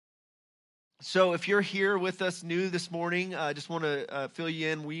So if you're here with us new this morning, I just want to fill you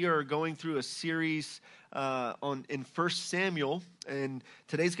in. We are going through a series in 1 Samuel, and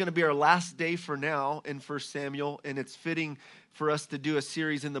today's going to be our last day for now in 1 Samuel, and it's fitting for us to do a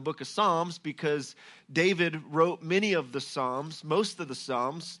series in the book of Psalms because David wrote many of the Psalms, most of the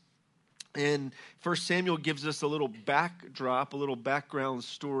Psalms, and 1 Samuel gives us a little backdrop, a little background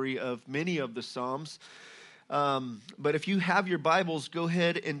story of many of the Psalms. But if you have your Bibles, go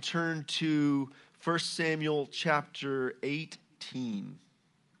ahead and turn to 1 Samuel chapter 18.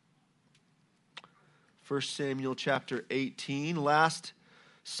 1 Samuel chapter 18. Last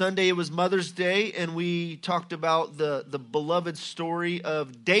Sunday it was Mother's Day, and we talked about the beloved story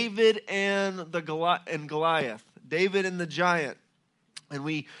of David and Goliath, David and the giant. And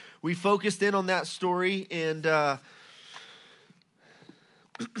we focused in on that story, and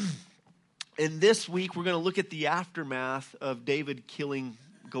and this week, we're going to look at the aftermath of David killing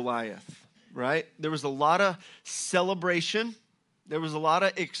Goliath, right? There was a lot of celebration. There was a lot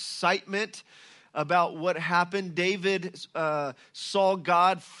of excitement about what happened. David saw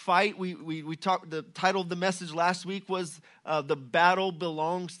God fight. We talked. The title of the message last week was "The Battle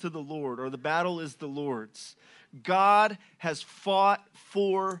Belongs to the Lord," or "The Battle is the Lord's." God has fought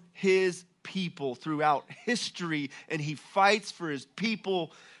for his people throughout history, and he fights for his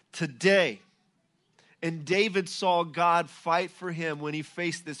people today. And David saw God fight for him when he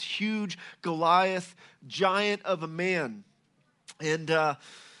faced this huge Goliath, giant of a man.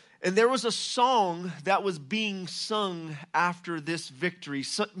 And there was a song that was being sung after this victory.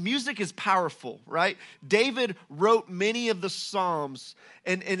 So, music is powerful, right? David wrote many of the Psalms,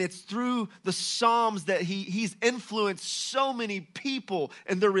 and it's through the Psalms that he's influenced so many people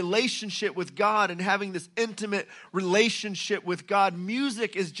and their relationship with God and having this intimate relationship with God.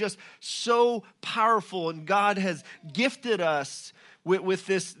 Music is just so powerful, and God has gifted us with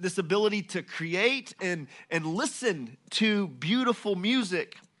this ability to create and listen to beautiful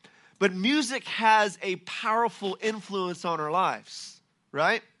music. But music has a powerful influence on our lives,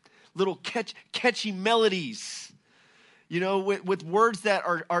 right? Little catchy melodies, you know, with words that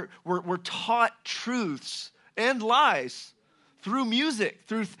we're taught truths and lies through music,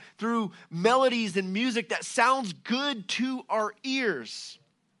 through melodies and music that sounds good to our ears.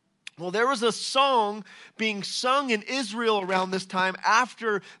 Well, there was a song being sung in Israel around this time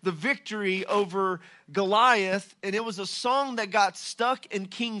after the victory over Goliath, and it was a song that got stuck in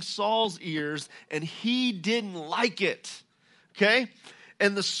King Saul's ears, and he didn't like it, okay?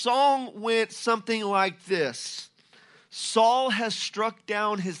 And the song went something like this: Saul has struck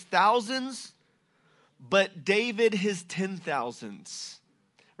down his thousands, but David his 10,000s.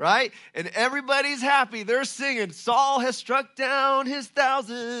 Right? And everybody's happy. They're singing, Saul has struck down his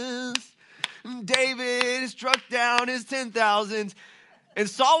thousands. David has struck down his 10,000s. And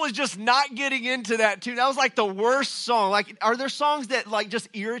Saul was just not getting into that tune. That was like the worst song. Like, are there songs that like just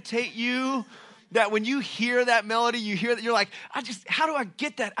irritate you? That when you hear that melody, you hear that you're like, how do I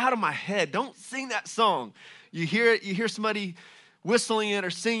get that out of my head? Don't sing that song. You hear it, you hear somebody whistling it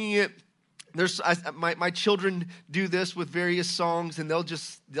or singing it. My children do this with various songs, and they'll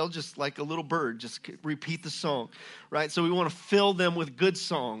just like a little bird, just repeat the song, right? So we want to fill them with good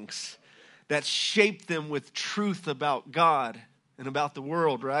songs that shape them with truth about God and about the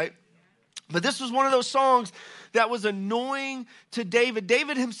world, right? But this was one of those songs that was annoying to David.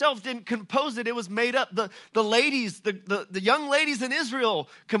 David himself didn't compose it. It was made up. The ladies, the young ladies in Israel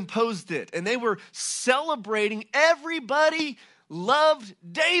composed it, and they were celebrating. Everybody loved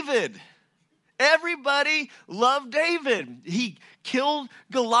David. Everybody loved David. He killed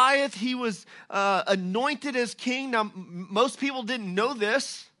Goliath. He was anointed as king. Now, most people didn't know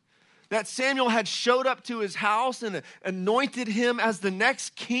this, that Samuel had showed up to his house and anointed him as the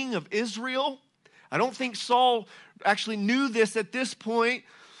next king of Israel. I don't think Saul actually knew this at this point,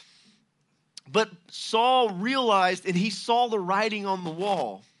 but Saul realized, and he saw the writing on the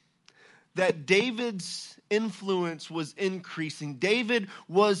wall, that David's influence was increasing. David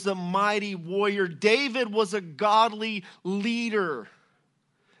was a mighty warrior. David was a godly leader.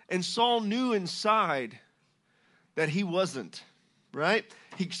 And Saul knew inside that he wasn't, right?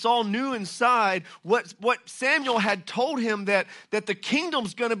 Saul knew inside what Samuel had told him, that the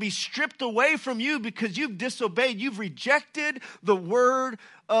kingdom's going to be stripped away from you because you've disobeyed. You've rejected the word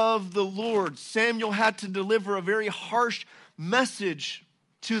of the Lord. Samuel had to deliver a very harsh message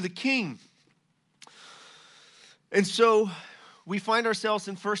to the king. And so we find ourselves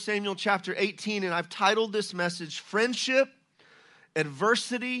in 1 Samuel chapter 18, and I've titled this message, Friendship,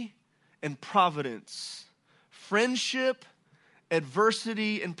 Adversity, and Providence. Friendship,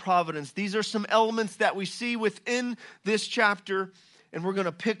 adversity, and providence. These are some elements that we see within this chapter. and we're going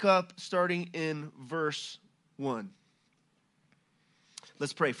to pick up starting in verse 1.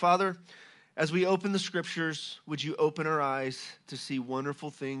 Let's pray. Father, as we open the scriptures, would you open our eyes to see wonderful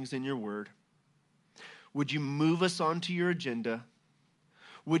things in your word? Would you move us onto your agenda?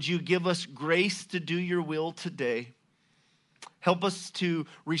 Would you give us grace to do your will today? Help us to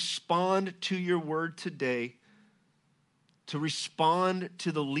respond to your word today, to respond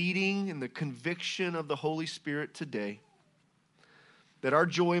to the leading and the conviction of the Holy Spirit today, that our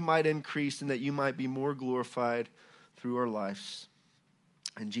joy might increase and that you might be more glorified through our lives.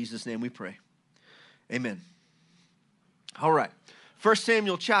 In Jesus' name we pray. Amen. All right. 1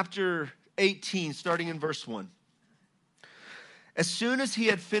 Samuel chapter 18, starting in verse 1. As soon as he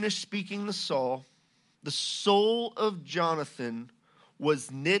had finished speaking to Saul, the soul of Jonathan was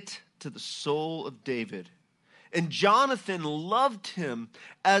knit to the soul of David. And Jonathan loved him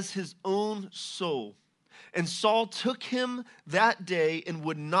as his own soul. And Saul took him that day and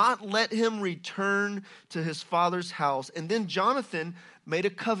would not let him return to his father's house. And then Jonathan made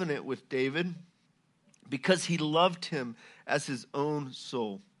a covenant with David because he loved him as his own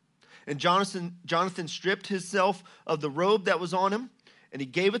soul. And Jonathan stripped himself of the robe that was on him, and he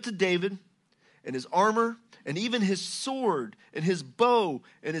gave it to David, and his armor, and even his sword, and his bow,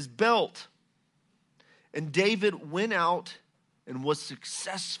 and his belt. And David went out and was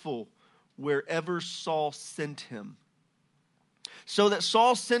successful wherever Saul sent him. So that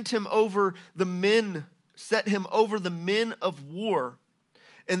Saul set him over the men of war.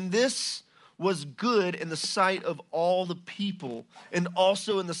 And this was good in the sight of all the people, and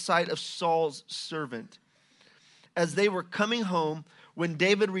also in the sight of Saul's servant. As they were coming home, when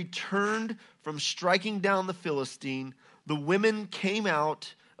David returned from striking down the Philistine, the women came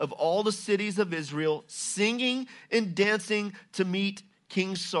out of all the cities of Israel, singing and dancing to meet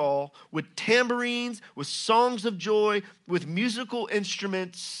King Saul, with tambourines, with songs of joy, with musical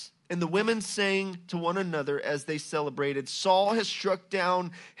instruments. And the women sang to one another as they celebrated, Saul has struck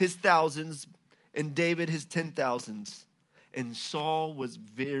down his thousands, and David his 10,000s. And Saul was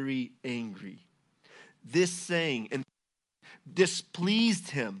very angry. This saying and displeased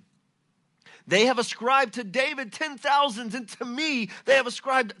him. They have ascribed to David 10,000s, and to me they have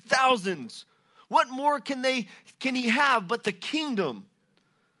ascribed thousands. What more can he have but the kingdom?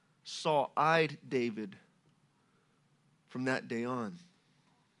 Saul eyed David from that day on.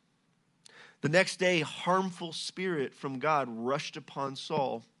 The next day, a harmful spirit from God rushed upon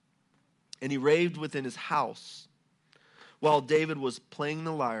Saul, and he raved within his house while David was playing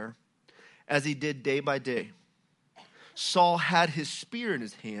the lyre, as he did day by day. Saul had his spear in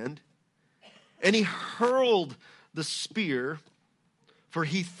his hand, and he hurled the spear, for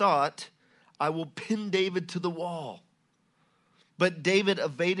he thought, I will pin David to the wall. But David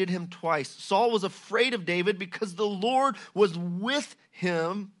evaded him twice. Saul was afraid of David because the Lord was with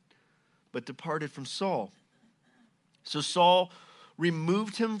him, but departed from Saul. So Saul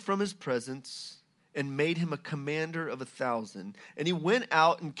removed him from his presence and made him a commander of 1,000. And he went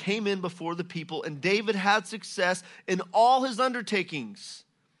out and came in before the people, and David had success in all his undertakings.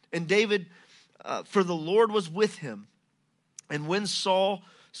 And David, for the Lord was with him. And when Saul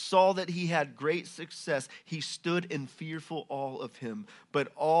saw that he had great success, he stood in fearful awe of him.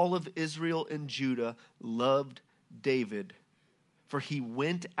 But all of Israel and Judah loved David, for he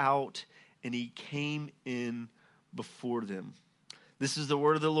went out and he came in before them. This is the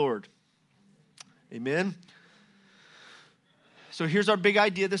word of the Lord. Amen. So here's our big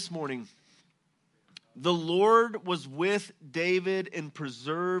idea this morning. The Lord was with David and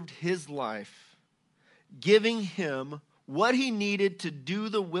preserved his life, giving him what he needed to do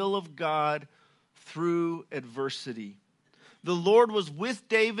the will of God through adversity. The Lord was with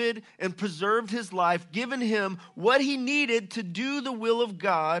David and preserved his life, giving him what he needed to do the will of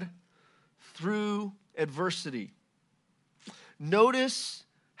God through adversity. Notice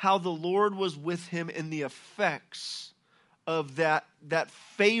how the Lord was with him in the effects of that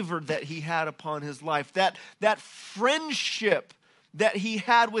favor that he had upon his life, that friendship that he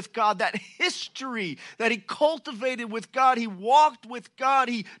had with God, that history that he cultivated with God. He walked with God.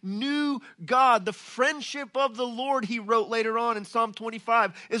 He knew God. The friendship of the Lord, he wrote later on in Psalm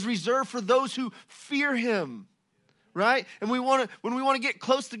 25, is reserved for those who fear him. Right? And when we want to get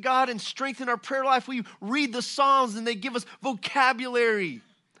close to God and strengthen our prayer life, we read the Psalms and they give us vocabulary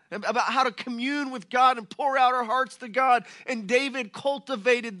about how to commune with God and pour out our hearts to God. And David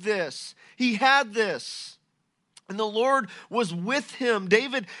cultivated this. He had this. And the Lord was with him.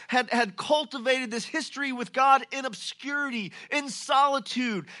 David had cultivated this history with God in obscurity, in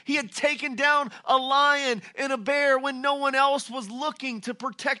solitude. He had taken down a lion and a bear when no one else was looking to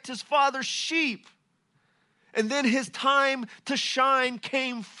protect his father's sheep. And then his time to shine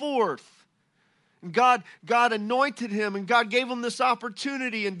came forth. And God anointed him, and God gave him this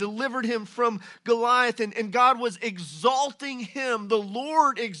opportunity and delivered him from Goliath. And God was exalting him. The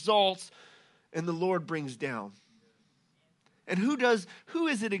Lord exalts, and the Lord brings down. And who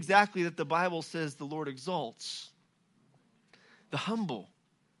is it exactly that the Bible says the Lord exalts? The humble.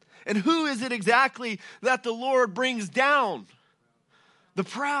 And who is it exactly that the Lord brings down? The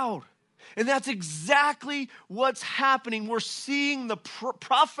proud. And that's exactly what's happening. We're seeing the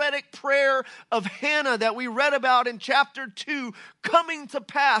prophetic prayer of Hannah that we read about in chapter 2 coming to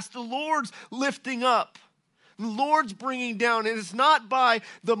pass. The Lord's lifting up. The Lord's bringing down. And it's not by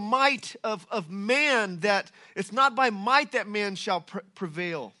the might of man it's not by might that man shall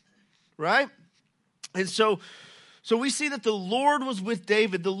prevail. Right? And so we see that the Lord was with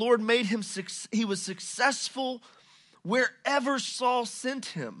David. The Lord made him, he was successful wherever Saul sent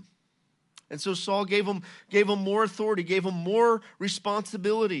him. And so Saul gave him more authority, gave him more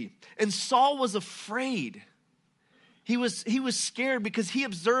responsibility. And Saul was afraid. He was scared because he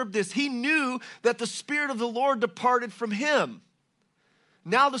observed this. He knew that the Spirit of the Lord departed from him.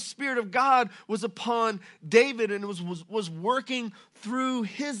 Now the Spirit of God was upon David and was working through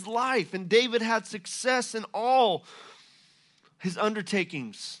his life. And David had success in all his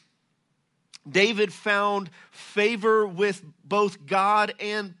undertakings. David found favor with both God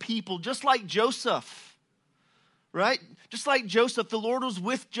and people, just like Joseph, right? Just like Joseph, the Lord was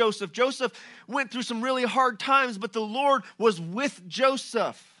with Joseph. Joseph went through some really hard times, but the Lord was with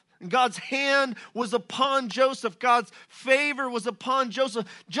Joseph. And God's hand was upon Joseph. God's favor was upon Joseph,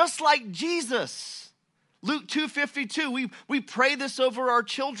 just like Jesus. Luke 2:52, we pray this over our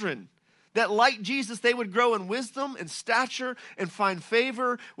children. That like Jesus, they would grow in wisdom and stature and find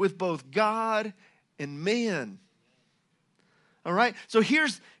favor with both God and man. All right? So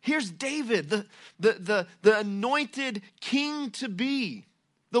here's David, the anointed king to be.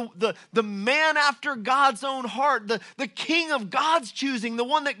 The man after God's own heart, the king of God's choosing, the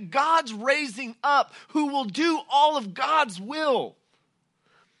one that God's raising up, who will do all of God's will.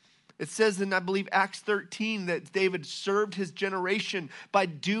 It says in, I believe, Acts 13 that David served his generation by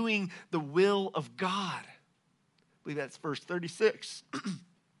doing the will of God. I believe that's verse 36.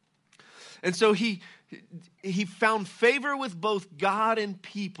 And so he found favor with both God and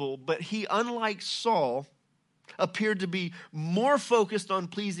people, but he, unlike Saul, appeared to be more focused on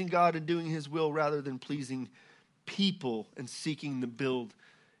pleasing God and doing his will rather than pleasing people and seeking to build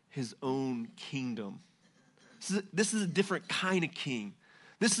his own kingdom. This is a different kind of king.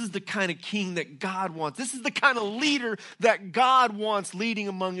 This is the kind of king that God wants. This is the kind of leader that God wants leading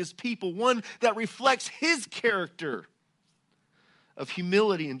among his people. One that reflects his character of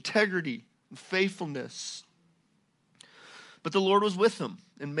humility, integrity, and faithfulness. But the Lord was with him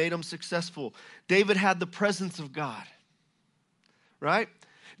and made him successful. David had the presence of God, right?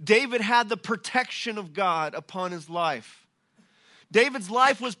 David had the protection of God upon his life. David's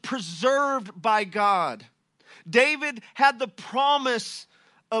life was preserved by God. David had the promise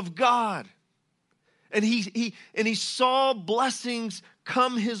of God. And he saw blessings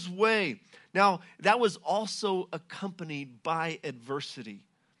come his way. Now, that was also accompanied by adversity.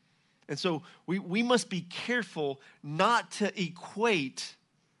 And so we must be careful not to equate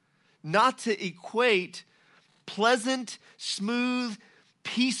pleasant, smooth,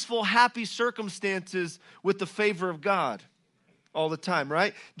 peaceful, happy circumstances with the favor of God all the time,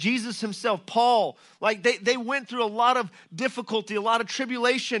 right? Jesus himself, Paul, like they went through a lot of difficulty, a lot of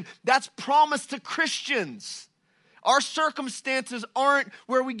tribulation. That's promised to Christians. Our circumstances aren't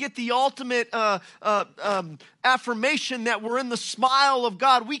where we get the ultimate affirmation that we're in the smile of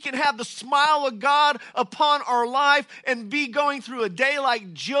God. We can have the smile of God upon our life and be going through a day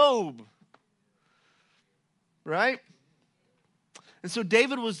like Job, right? And so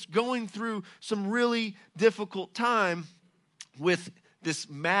David was going through some really difficult time with this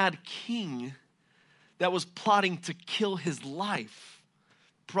mad king that was plotting to kill his life,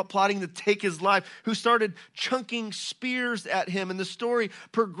 plotting to take his life, who started chunking spears at him. And the story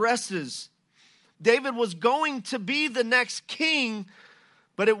progresses. David was going to be the next king,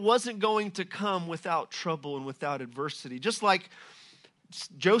 but it wasn't going to come without trouble and without adversity. Just like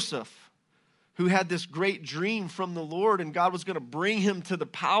Joseph, who had this great dream from the Lord, and God was going to bring him to the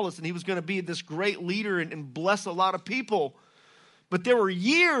palace, and he was going to be this great leader and bless a lot of people. But there were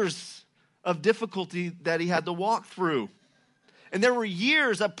years of difficulty that he had to walk through. And there were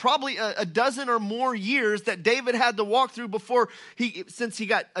years, probably a dozen or more years, that David had to walk through since he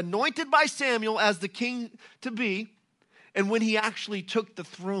got anointed by Samuel as the king to be, and when he actually took the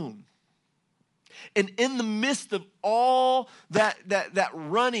throne. And in the midst of all that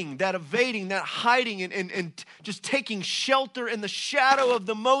running, that evading, that hiding, and just taking shelter in the shadow of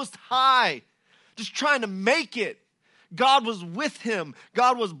the Most High, just trying to make it, God was with him.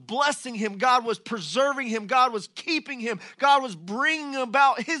 God was blessing him. God was preserving him. God was keeping him. God was bringing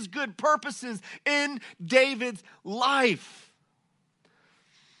about his good purposes in David's life.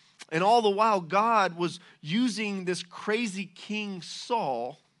 And all the while, God was using this crazy King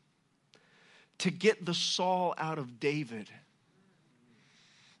Saul to get the Saul out of David.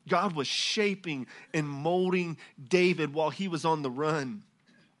 God was shaping and molding David while he was on the run,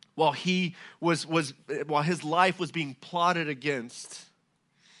 while while his life was being plotted against.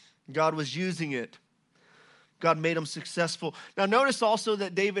 God was using it. God made him successful. Now notice also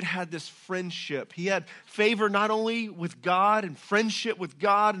that David had this friendship. He had favor not only with God and friendship with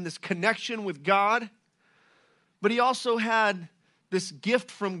God and this connection with God, but he also had this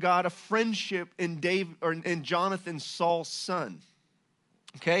gift from God, a friendship in Jonathan, Saul's son.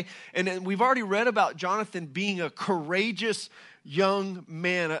 Okay? And we've already read about Jonathan being a courageous young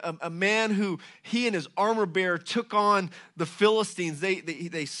man, a man who he and his armor bearer took on the Philistines.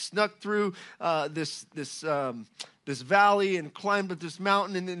 They snuck through this valley and climbed up this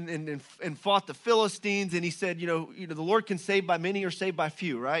mountain and fought the Philistines. And he said, the Lord can save by many or save by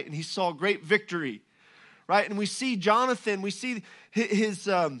few, right? And he saw great victory, right? And we see Jonathan, we see his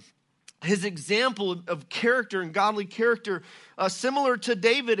example of character and godly character, similar to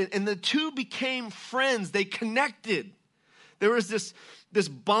David, and the two became friends. They connected. There was this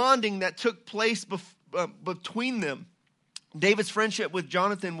bonding that took place between them. David's friendship with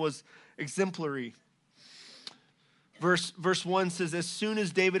Jonathan was exemplary. Verse 1 says, as soon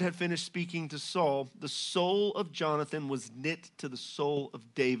as David had finished speaking to Saul, the soul of Jonathan was knit to the soul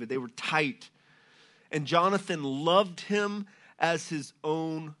of David. They were tight. And Jonathan loved him as his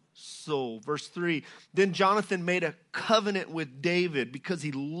own soul. Verse 3, then Jonathan made a covenant with David because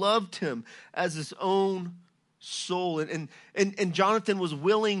he loved him as his own soul. And Jonathan was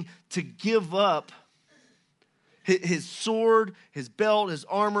willing to give up his sword, his belt, his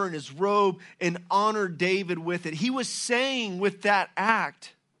armor, and his robe and honor David with it. He was saying with that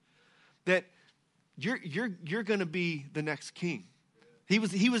act that you're going to be the next king. He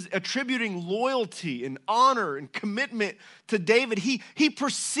was attributing loyalty and honor and commitment to David. He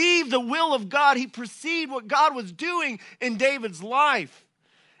perceived the will of God. He perceived what God was doing in David's life.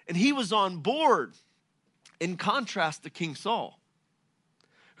 And he was on board. In contrast to King Saul,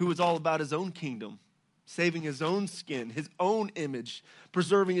 who was all about his own kingdom, saving his own skin, his own image,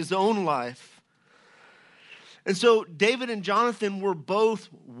 preserving his own life. And so David and Jonathan were both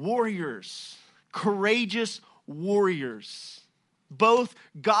warriors, courageous warriors. Both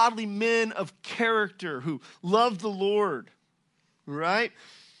godly men of character who loved the Lord, right?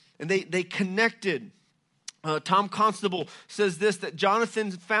 And they connected. Tom Constable says this, that Jonathan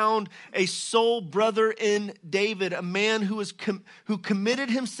found a soul brother in David, a man who committed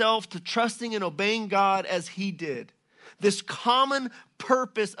himself to trusting and obeying God as he did. This common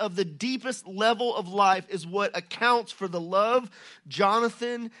purpose of the deepest level of life is what accounts for the love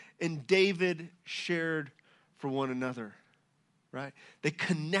Jonathan and David shared for one another. Right? They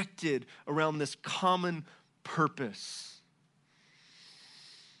connected around this common purpose.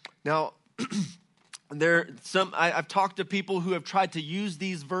 Now, I've talked to people who have tried to use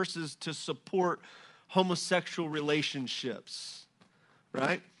these verses to support homosexual relationships,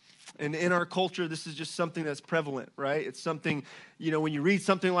 right? And in our culture, this is just something that's prevalent, right? It's something, when you read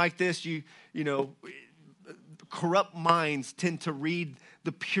something like this, corrupt minds tend to read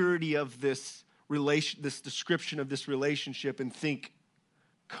the purity of this description of this relationship and think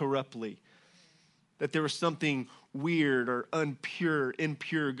corruptly. That there was something weird or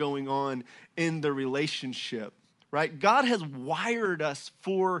impure going on in the relationship, right? God has wired us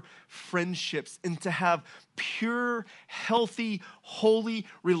for friendships and to have pure, healthy, holy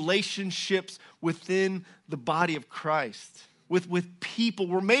relationships within the body of Christ, with people.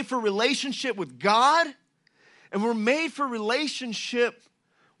 We're made for relationship with God, and we're made for relationship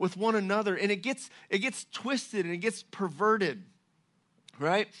with one another. And it gets twisted and it gets perverted,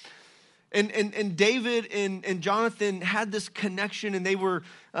 right? And David and Jonathan had this connection, and they were,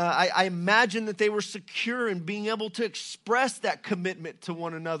 I imagine that they were secure in being able to express that commitment to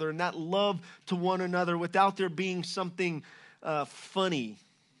one another and that love to one another without there being something funny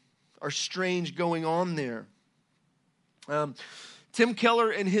or strange going on there. Tim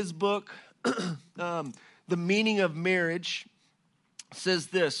Keller, in his book, The Meaning of Marriage, says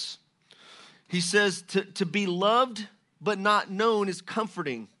this. He says, to be loved but not known is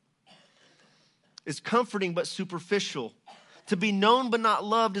comforting. Is comforting but superficial. To be known but not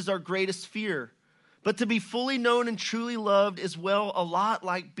loved is our greatest fear. But to be fully known and truly loved is, well, a lot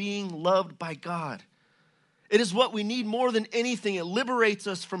like being loved by God. It is what we need more than anything. It liberates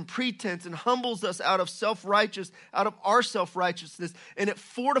us from pretense and humbles us out of our self-righteousness, and it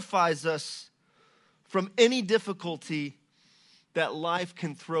fortifies us from any difficulty that life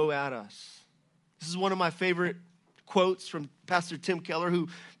can throw at us. This is one of my favorite quotes from Pastor Tim Keller, who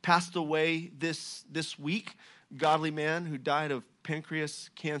passed away this week, godly man who died of pancreas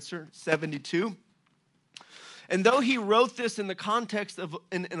cancer, 72. And though he wrote this in the context of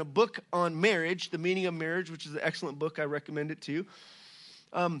in a book on marriage, The Meaning of Marriage, which is an excellent book, I recommend it to you.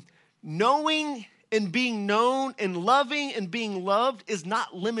 Knowing and being known and loving and being loved is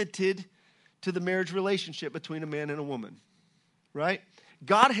not limited to the marriage relationship between a man and a woman, right?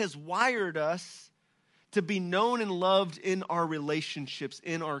 God has wired us to be known and loved in our relationships,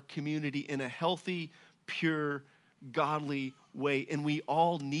 in our community, in a healthy, pure, godly way. And we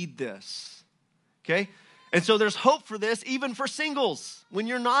all need this, okay? And so there's hope for this, even for singles. When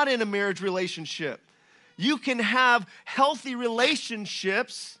you're not in a marriage relationship, you can have healthy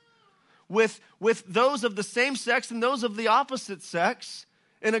relationships with those of the same sex and those of the opposite sex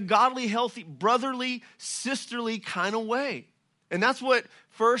in a godly, healthy, brotherly, sisterly kind of way. And that's what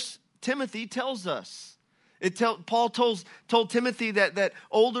 1 Timothy tells us. Paul told Timothy that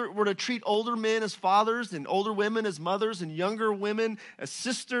we're to treat older men as fathers and older women as mothers and younger women as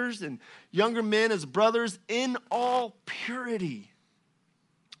sisters and younger men as brothers in all purity.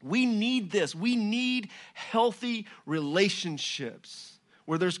 We need this. We need healthy relationships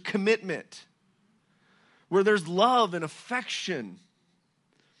where there's commitment, where there's love and affection,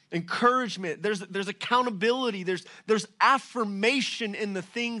 encouragement, there's accountability, there's affirmation in the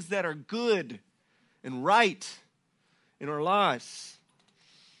things that are good and right in our lives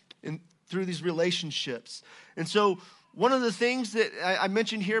and through these relationships. And so one of the things that I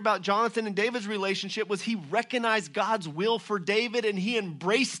mentioned here about Jonathan and David's relationship was he recognized God's will for David and he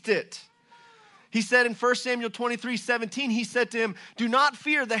embraced it. He said in 1 Samuel 23:17, he said to him, "Do not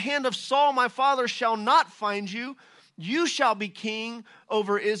fear, the hand of Saul my father shall not find you. You shall be king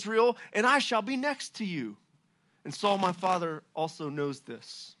over Israel, and I shall be next to you. And Saul my father also knows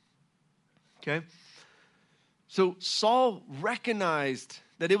this." Okay? So Saul recognized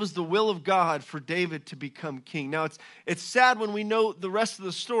that it was the will of God for David to become king. Now, it's sad when we know the rest of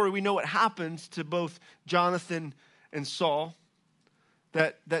the story. We know what happens to both Jonathan and Saul,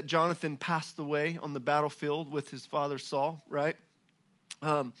 that Jonathan passed away on the battlefield with his father Saul, right?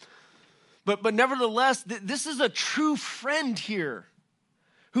 But nevertheless, this is a true friend here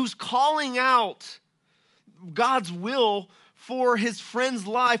who's calling out God's will for his friend's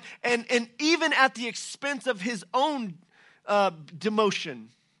life, and even at the expense of his own demotion,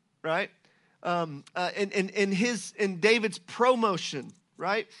 right? In David's promotion,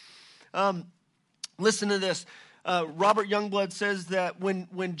 right? Listen to this. Robert Youngblood says that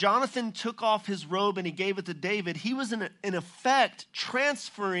when Jonathan took off his robe and he gave it to David, he was in effect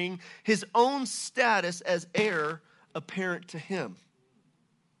transferring his own status as heir apparent to him.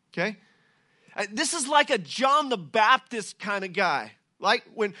 Okay? This is like a John the Baptist kind of guy. Like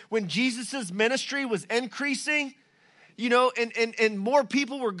when Jesus' ministry was increasing, and more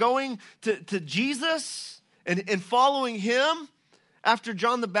people were going to Jesus and following him after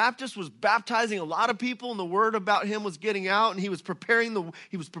John the Baptist was baptizing a lot of people and the word about him was getting out and he was preparing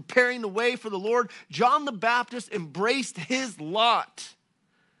the way for the Lord. John the Baptist embraced his lot.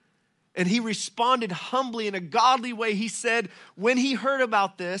 And he responded humbly in a godly way. He said, when he heard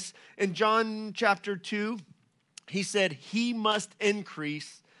about this in John chapter 2, he said, "He must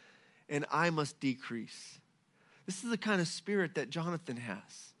increase and I must decrease." This is the kind of spirit that Jonathan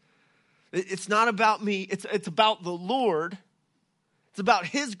has. It's not about me. It's about the Lord. It's about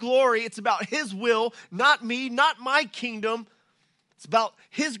his glory. It's about his will, not me, not my kingdom. It's about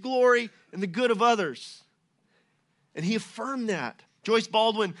his glory and the good of others. And he affirmed that. Joyce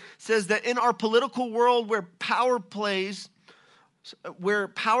Baldwin says that in our political world where power plays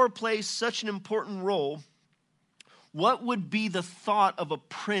such an important role, what would be the thought of a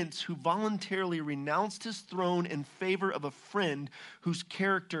prince who voluntarily renounced his throne in favor of a friend whose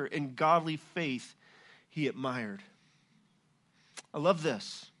character and godly faith he admired? I love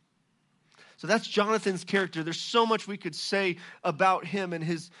this. So that's Jonathan's character. There's so much we could say about him and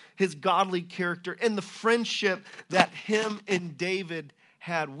his godly character and the friendship that him and David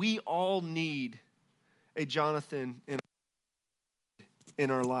had. We all need a Jonathan in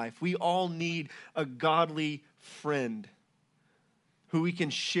our life. We all need a godly friend who we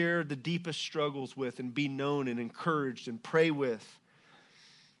can share the deepest struggles with and be known and encouraged and pray with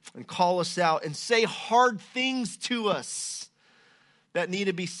and call us out and say hard things to us that need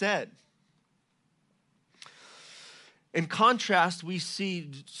to be said. In contrast, we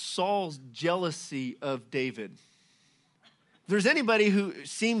see Saul's jealousy of David. If there's anybody who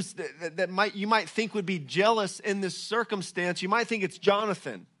seems that you might think would be jealous in this circumstance, you might think it's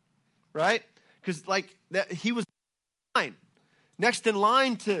Jonathan, right? Because he was next in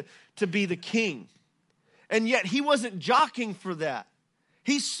line to be the king. And yet he wasn't jockeying for that.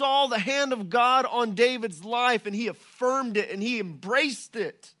 He saw the hand of God on David's life and he affirmed it and he embraced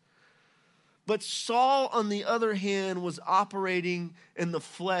it. But Saul, on the other hand, was operating in the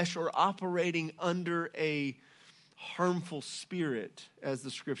flesh or operating under a harmful spirit, as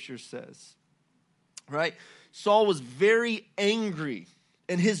the scripture says. Right? Saul was very angry,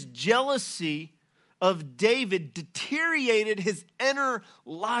 and his jealousy of David deteriorated his inner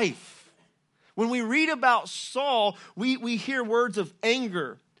life. When we read about Saul, we hear words of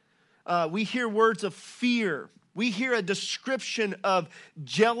anger. We hear words of fear. We hear a description of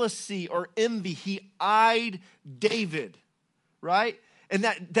jealousy or envy. He eyed David, right? And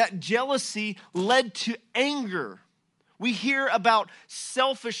that jealousy led to anger. We hear about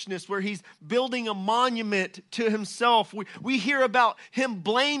selfishness where he's building a monument to himself. We hear about him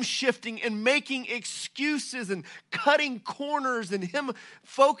blame shifting and making excuses and cutting corners and him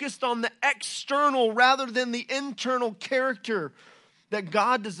focused on the external rather than the internal character that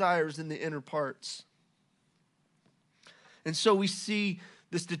God desires in the inner parts. And so we see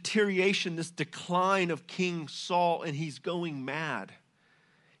this deterioration, this decline of King Saul, and he's going mad.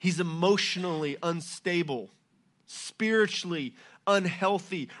 He's emotionally unstable, spiritually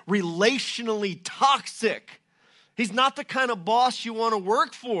unhealthy, relationally toxic. He's not the kind of boss you want to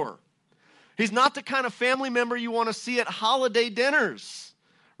work for. He's not the kind of family member you want to see at holiday dinners,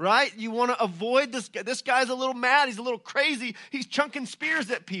 right? You want to avoid this guy. This guy's a little mad. He's a little crazy. He's chunking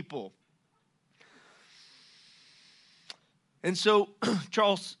spears at people. And so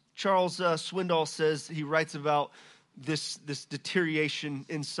Charles Swindoll says, he writes about this deterioration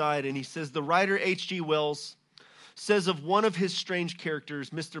inside, and he says, the writer H.G. Wells says of one of his strange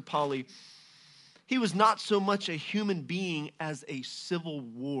characters, Mr. Polly, he was not so much a human being as a civil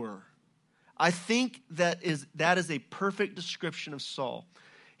war. I think that is a perfect description of Saul.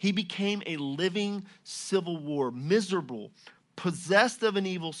 He became a living civil war, miserable, possessed of an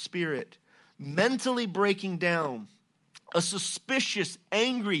evil spirit, mentally breaking down, a suspicious,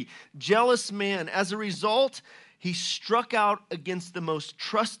 angry, jealous man. As a result, he struck out against the most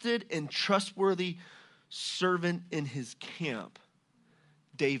trusted and trustworthy servant in his camp,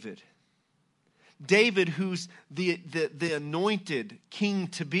 David. David, who's the anointed king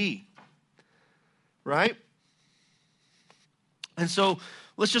to be, right? And so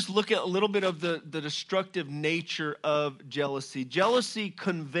let's just look at a little bit of the destructive nature of jealousy. Jealousy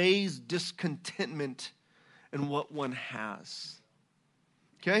conveys discontentment in what one has.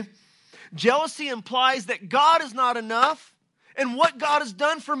 Okay? Jealousy implies that God is not enough, and what God has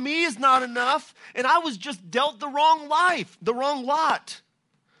done for me is not enough, and I was just dealt the wrong life, the wrong lot.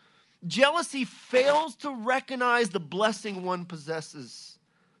 Jealousy fails to recognize the blessing one possesses,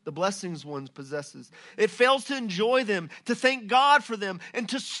 the blessings one possesses. It fails to enjoy them, to thank God for them, and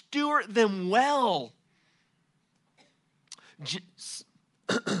to steward them well.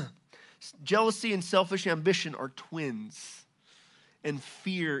 Jealousy and selfish ambition are twins, and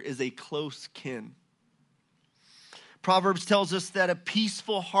fear is a close kin. Proverbs tells us that a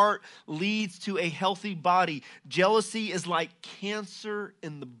peaceful heart leads to a healthy body. Jealousy is like cancer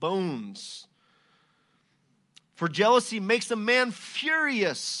in the bones. For jealousy makes a man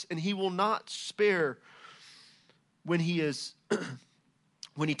furious, and he will not spare when he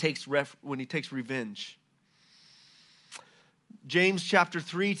takes revenge. James chapter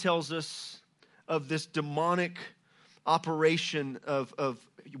 3 tells us of this demonic operation of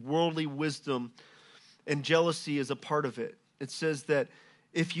worldly wisdom, and jealousy is a part of it. It says that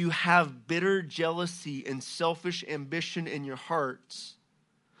if you have bitter jealousy and selfish ambition in your hearts,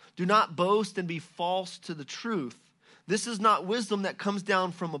 do not boast and be false to the truth. This is not wisdom that comes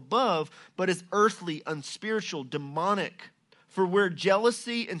down from above, but is earthly, unspiritual, demonic. For where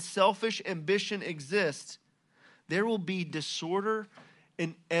jealousy and selfish ambition exist, there will be disorder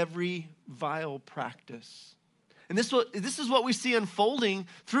in every vile practice. And this is what we see unfolding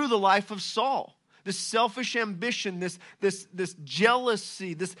through the life of Saul. This selfish ambition, this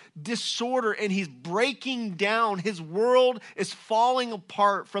jealousy, this disorder, and he's breaking down. His world is falling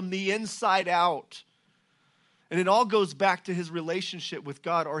apart from the inside out. And it all goes back to his relationship with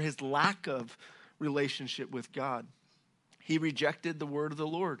God, or his lack of relationship with God. He rejected the word of the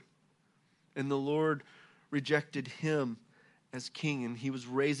Lord, and the Lord rejected him as king, and he was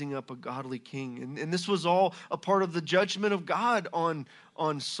raising up a godly king. And this was all a part of the judgment of God on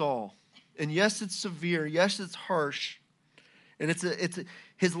Saul. And yes, it's severe. Yes, it's harsh. And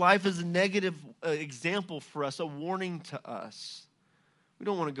his life is a negative example for us, a warning to us. We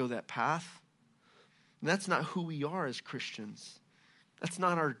don't want to go that path. And that's not who we are as Christians. That's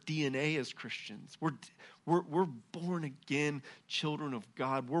not our DNA as Christians. We're born again children of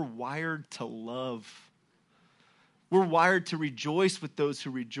God. We're wired to love. We're wired to rejoice with those who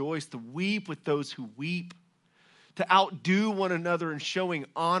rejoice, to weep with those who weep, to outdo one another in showing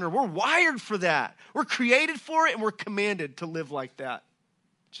honor. We're wired for that. We're created for it, and we're commanded to live like that.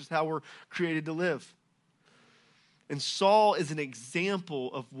 It's just how we're created to live. And Saul is an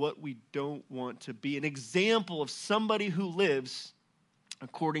example of what we don't want to be, an example of somebody who lives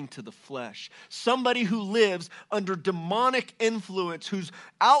according to the flesh, somebody who lives under demonic influence, whose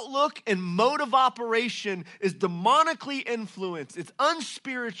outlook and mode of operation is demonically influenced. It's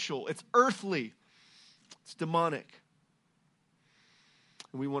unspiritual, it's earthly, it's demonic.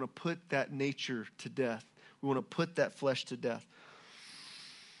 And we want to put that nature to death. We want to put that flesh to death.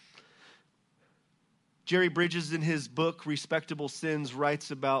 Jerry Bridges, in his book, Respectable Sins,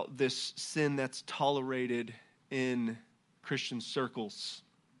 writes about this sin that's tolerated in Christian circles.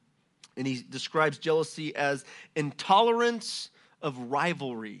 And he describes jealousy as intolerance of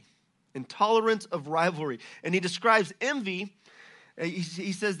rivalry. Intolerance of rivalry. And he describes envy.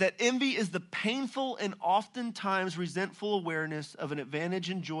 He says that envy is the painful and oftentimes resentful awareness of an advantage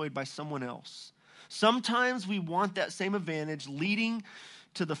enjoyed by someone else. Sometimes we want that same advantage, leading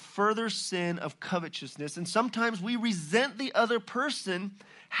to the further sin of covetousness. And sometimes we resent the other person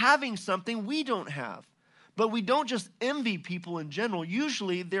having something we don't have. But we don't just envy people in general.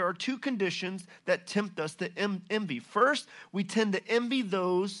 Usually there are two conditions that tempt us to envy. First, we tend to envy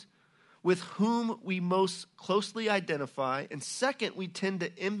those with whom we most closely identify. And second, we tend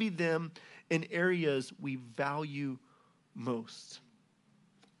to envy them in areas we value most.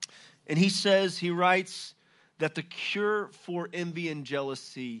 And he writes that the cure for envy and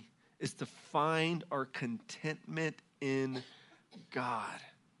jealousy is to find our contentment in God.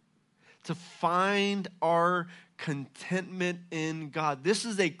 To find our contentment in God. This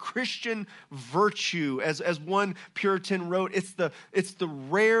is a Christian virtue. As one Puritan wrote, it's the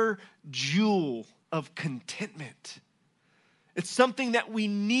rare jewel of contentment. It's something that we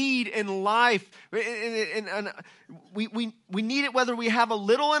need in life. And we need it whether we have a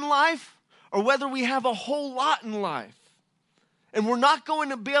little in life or whether we have a whole lot in life. And we're not going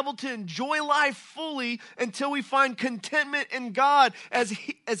to be able to enjoy life fully until we find contentment in God as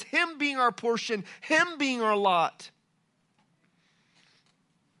Him being our portion, Him being our lot.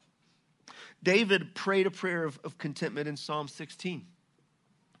 David prayed a prayer of contentment in Psalm 16.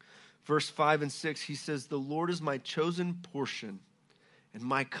 Verse 5 and 6, he says, "The Lord is my chosen portion and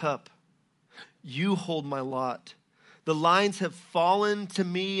my cup. You hold my lot. The lines have fallen to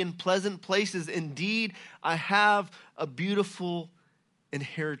me in pleasant places. Indeed, I have a beautiful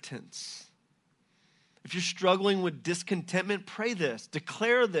inheritance." If you're struggling with discontentment, pray this,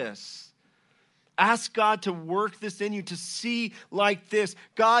 declare this. Ask God to work this in you, to see like this.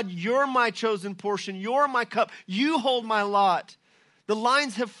 God, you're my chosen portion. You're my cup. You hold my lot. The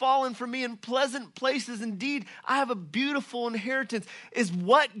lines have fallen for me in pleasant places. Indeed, I have a beautiful inheritance. Is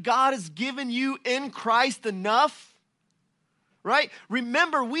what God has given you in Christ enough? Right?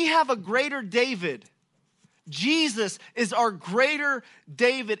 Remember, we have a greater David. Jesus is our greater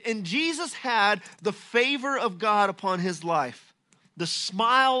David. And Jesus had the favor of God upon his life. The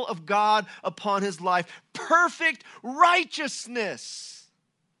smile of God upon his life. Perfect righteousness.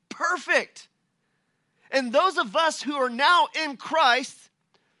 Perfect. And those of us who are now in Christ,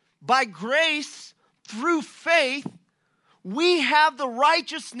 by grace, through faith, we have the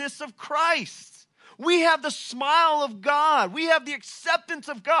righteousness of Christ. We have the smile of God. We have the acceptance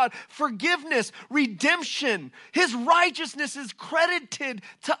of God, forgiveness, redemption. His righteousness is credited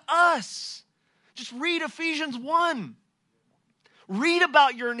to us. Just read Ephesians 1. Read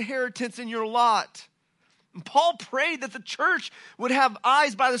about your inheritance and your lot. And Paul prayed that the church would have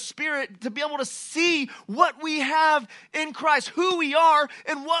eyes by the Spirit to be able to see what we have in Christ, who we are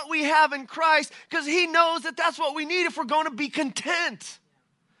and what we have in Christ, because he knows that that's what we need if we're going to be content.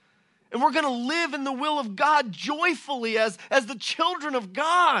 And we're going to live in the will of God joyfully as the children of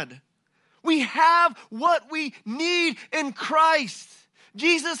God. We have what we need in Christ.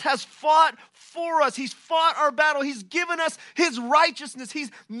 Jesus has fought for us. He's fought our battle. He's given us his righteousness.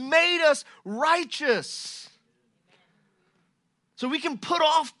 He's made us righteous. So we can put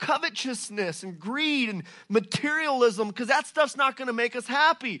off covetousness and greed and materialism, because that stuff's not going to make us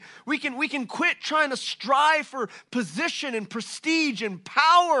happy. We can quit trying to strive for position and prestige and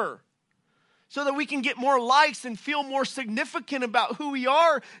power, so that we can get more likes and feel more significant about who we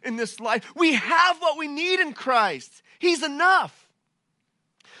are in this life. We have what we need in Christ. He's enough.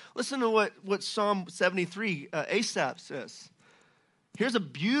 Listen to what Psalm 73, Asaph says. Here's a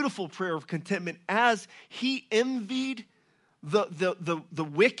beautiful prayer of contentment as he envied the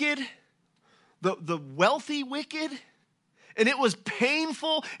wicked, the wealthy wicked, and it was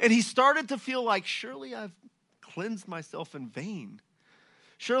painful, and he started to feel like, surely I've cleansed myself in vain.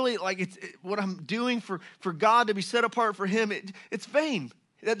 Surely, like what I'm doing for God to be set apart for him, it's vain.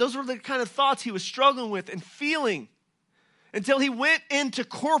 Those were the kind of thoughts he was struggling with and feeling until he went into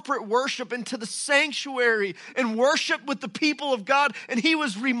corporate worship, into the sanctuary and worshiped with the people of God, and he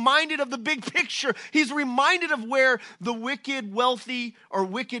was reminded of the big picture. He's reminded of where the wicked, wealthy, or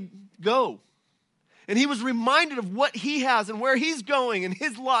wicked go. And he was reminded of what he has and where he's going and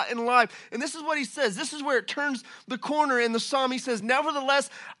his lot in life. And this is what he says. This is where it turns the corner in the psalm. He says, nevertheless,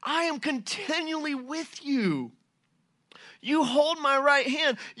 I am continually with you. You hold my right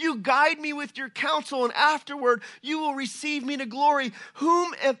hand. You guide me with your counsel, and afterward you will receive me to glory.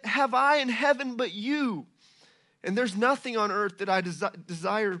 Whom have I in heaven but you? And there's nothing on earth that I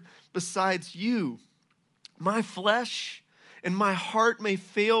desire besides you. My flesh and my heart may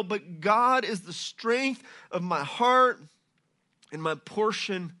fail, but God is the strength of my heart and my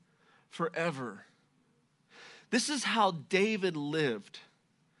portion forever. This is how David lived,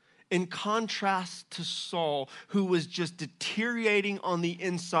 in contrast to Saul, who was just deteriorating on the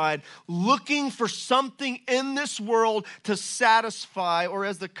inside, looking for something in this world to satisfy, or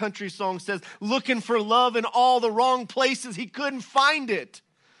as the country song says, looking for love in all the wrong places. He couldn't find it.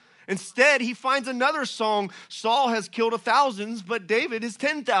 Instead, he finds another song. Saul has killed 1,000s, but David is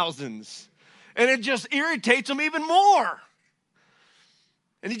 10,000s. And it just irritates him even more.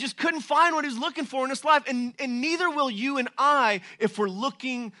 And he just couldn't find what he was looking for in his life. And neither will you and I if we're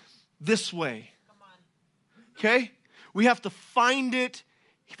looking this way. Okay? We have to find it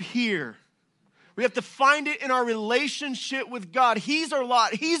here. We have to find it in our relationship with God. He's our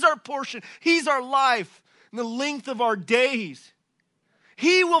lot. He's our portion. He's our life and the length of our days.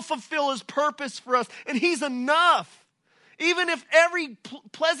 He will fulfill his purpose for us, and he's enough. Even if every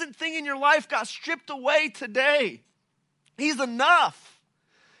pleasant thing in your life got stripped away today, he's enough.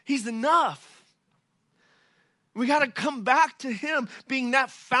 He's enough. We got to come back to him, being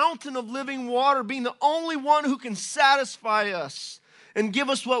that fountain of living water, being the only one who can satisfy us and give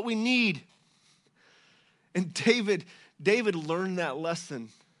us what we need. And David learned that lesson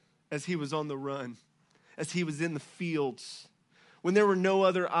as he was on the run, as he was in the fields, when there were no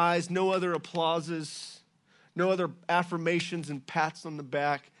other eyes, no other applauses, no other affirmations and pats on the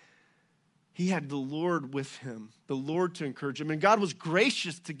back. He had the Lord with him, the Lord to encourage him. And God was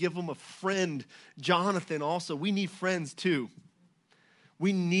gracious to give him a friend, Jonathan also. We need friends too.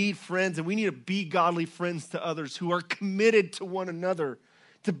 We need friends, and we need to be godly friends to others who are committed to one another,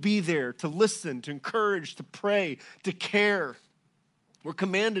 to be there, to listen, to encourage, to pray, to care. We're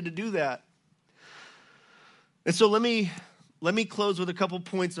commanded to do that. And so let me close with a couple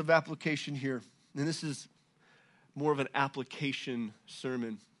points of application here. And this is more of an application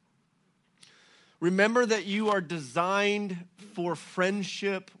sermon. Remember that you are designed for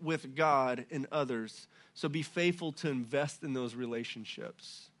friendship with God and others. So be faithful to invest in those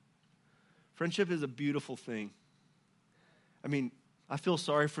relationships. Friendship is a beautiful thing. I mean, I feel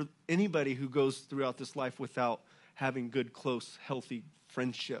sorry for anybody who goes throughout this life without having good, close, healthy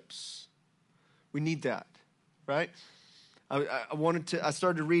friendships. We need that, right? I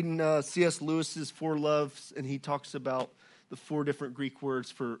started reading C.S. Lewis's Four Loves, and he talks about the 4 different Greek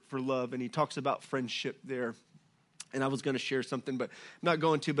words for love, and he talks about friendship there. And I was going to share something, but I'm not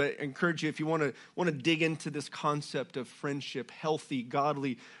going to. But I encourage you, if you want to dig into this concept of friendship, healthy,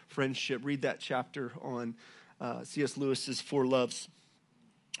 godly friendship, read that chapter on C.S. Lewis's Four Loves.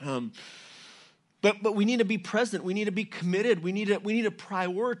 But we need to be present. We need to be committed. We need to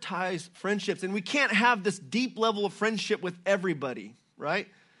prioritize friendships. And we can't have this deep level of friendship with everybody, right?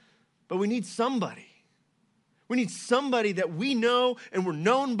 But we need somebody. We need somebody that we know and we're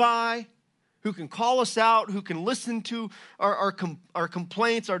known by, who can call us out, who can listen to our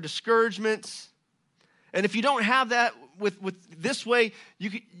complaints, our discouragements. And if you don't have that with this way,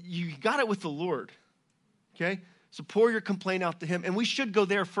 you got it with the Lord, okay? So pour your complaint out to him. And we should go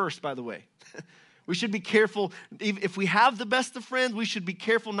there first, by the way. We should be careful. If we have the best of friends, we should be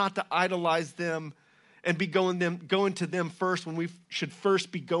careful not to idolize them and be going to them first, when we should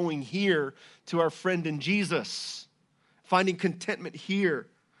first be going here to our friend in Jesus, finding contentment here.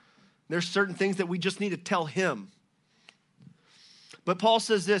 There's certain things that we just need to tell him. But Paul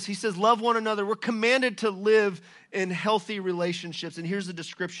says this. He says, love one another. We're commanded to live in healthy relationships. And here's a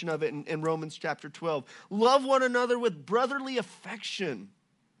description of it in Romans chapter 12. Love one another with brotherly affection.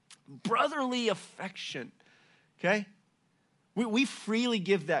 Brotherly affection. okay? We freely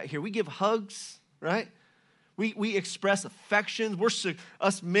give that here. We give hugs, right? We express affections.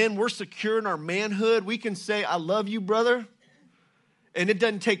 Us men, we're secure in our manhood. We can say, I love you, brother. And it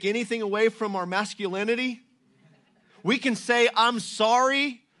doesn't take anything away from our masculinity. We can say, I'm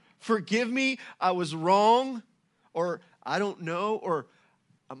sorry, forgive me, I was wrong, or I don't know, or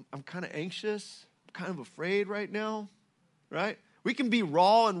I'm kind of anxious, I'm kind of afraid right now, right? We can be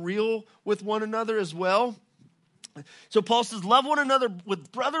raw and real with one another as well. So Paul says, love one another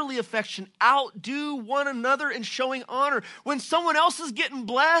with brotherly affection, outdo one another in showing honor. When someone else is getting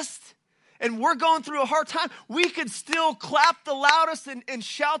blessed and we're going through a hard time, we could still clap the loudest and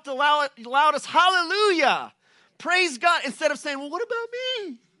shout the loudest, hallelujah, praise God, instead of saying, well, what about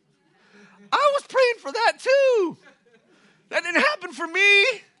me? I was praying for that too. That didn't happen for me.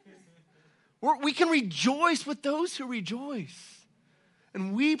 We can rejoice with those who rejoice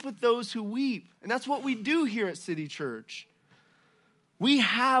and weep with those who weep. And that's what we do here at City Church. We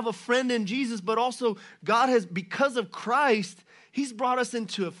have a friend in Jesus, but also God has, because of Christ, He's brought us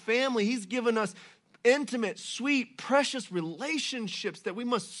into a family. He's given us intimate, sweet, precious relationships that we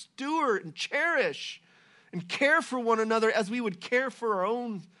must steward and cherish and care for one another as we would care for our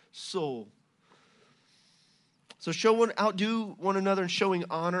own soul. So outdo one another in showing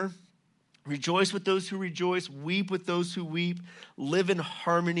honor. Rejoice with those who rejoice, weep with those who weep, live in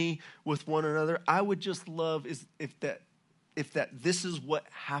harmony with one another. I would just love if this is what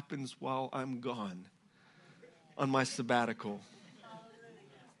happens while I'm gone on my sabbatical.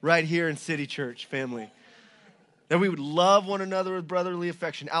 Right here in City Church, family. That we would love one another with brotherly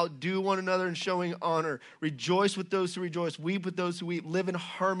affection, outdo one another in showing honor, rejoice with those who rejoice, weep with those who weep, live in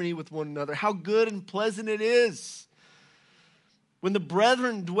harmony with one another. How good and pleasant it is when the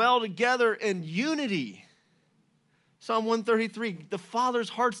brethren dwell together in unity. Psalm 133, the Father's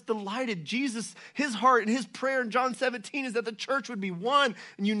heart's delighted. Jesus, his heart and his prayer in John 17 is that the church would be one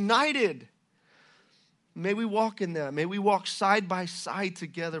and united. May we walk in that. May we walk side by side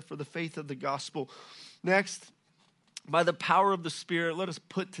together for the faith of the gospel. Next, by the power of the Spirit, let us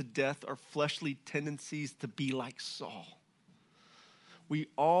put to death our fleshly tendencies to be like Saul. We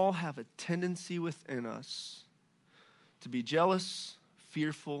all have a tendency within us to be jealous,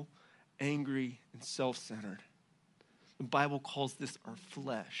 fearful, angry, and self-centered. The Bible calls this our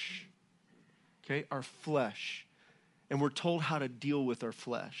flesh. Okay, our flesh. And we're told how to deal with our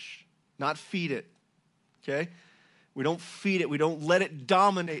flesh, not feed it. Okay? We don't feed it. We don't let it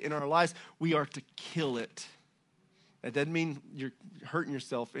dominate in our lives. We are to kill it. That doesn't mean you're hurting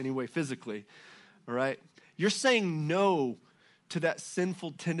yourself anyway physically. All right? You're saying no to that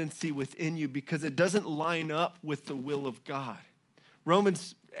sinful tendency within you because it doesn't line up with the will of God.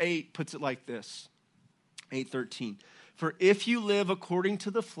 Romans 8 puts it like this, 8:13. For if you live according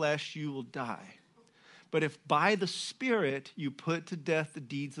to the flesh, you will die. But if by the Spirit you put to death the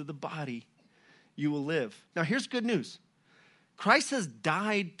deeds of the body, you will live. Now here's good news. Christ has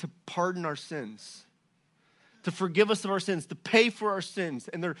died to pardon our sins, to forgive us of our sins, to pay for our sins,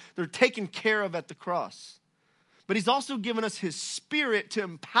 and they're taken care of at the cross. But he's also given us his Spirit to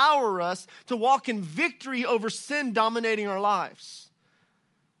empower us to walk in victory over sin dominating our lives.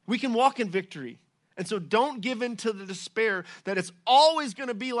 We can walk in victory. And so don't give in to the despair that it's always going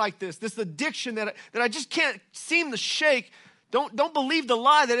to be like this addiction that I just can't seem to shake. Don't believe the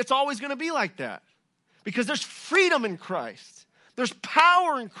lie that it's always going to be like that. Because there's freedom in Christ. There's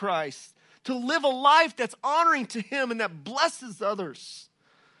power in Christ to live a life that's honoring to him and that blesses others.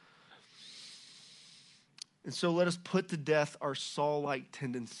 And so let us put to death our Saul-like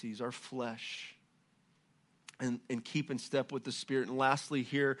tendencies, our flesh, and keep in step with the Spirit. And lastly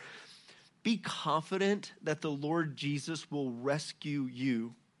here, be confident that the Lord Jesus will rescue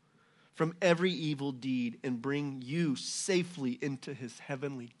you from every evil deed and bring you safely into his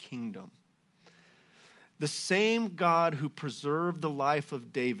heavenly kingdom. The same God who preserved the life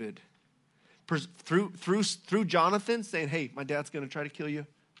of David through Jonathan saying, hey, my dad's going to try to kill you.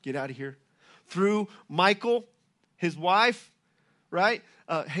 Get out of here. Through Michal, his wife, right?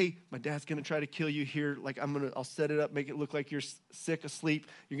 Hey, my dad's going to try to kill you here. Like I'll set it up, make it look like you're sick, asleep.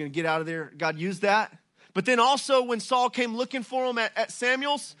 You're going to get out of there. God used that. But then also when Saul came looking for him at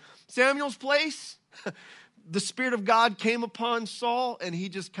Samuel's place, the Spirit of God came upon Saul and he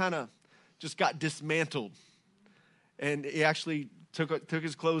just got dismantled. And he actually took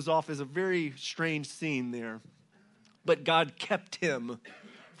his clothes off. It's a very strange scene there. But God kept him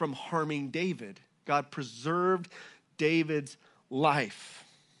from harming David. God preserved David's life.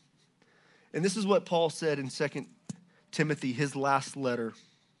 And this is what Paul said in 2 Timothy, his last letter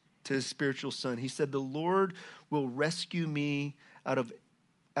to his spiritual son. He said, the Lord will rescue me out of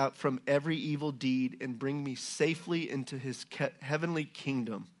out from every evil deed and bring me safely into his heavenly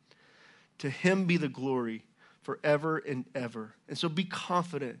kingdom. To him be the glory forever and ever. And so be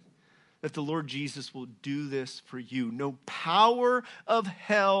confident that the Lord Jesus will do this for you. No power of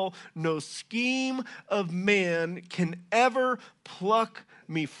hell, no scheme of man can ever pluck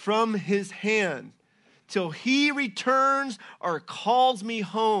me from his hand till he returns or calls me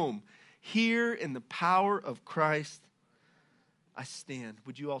home. Here in the power of Christ, I stand.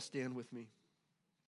 Would you all stand with me?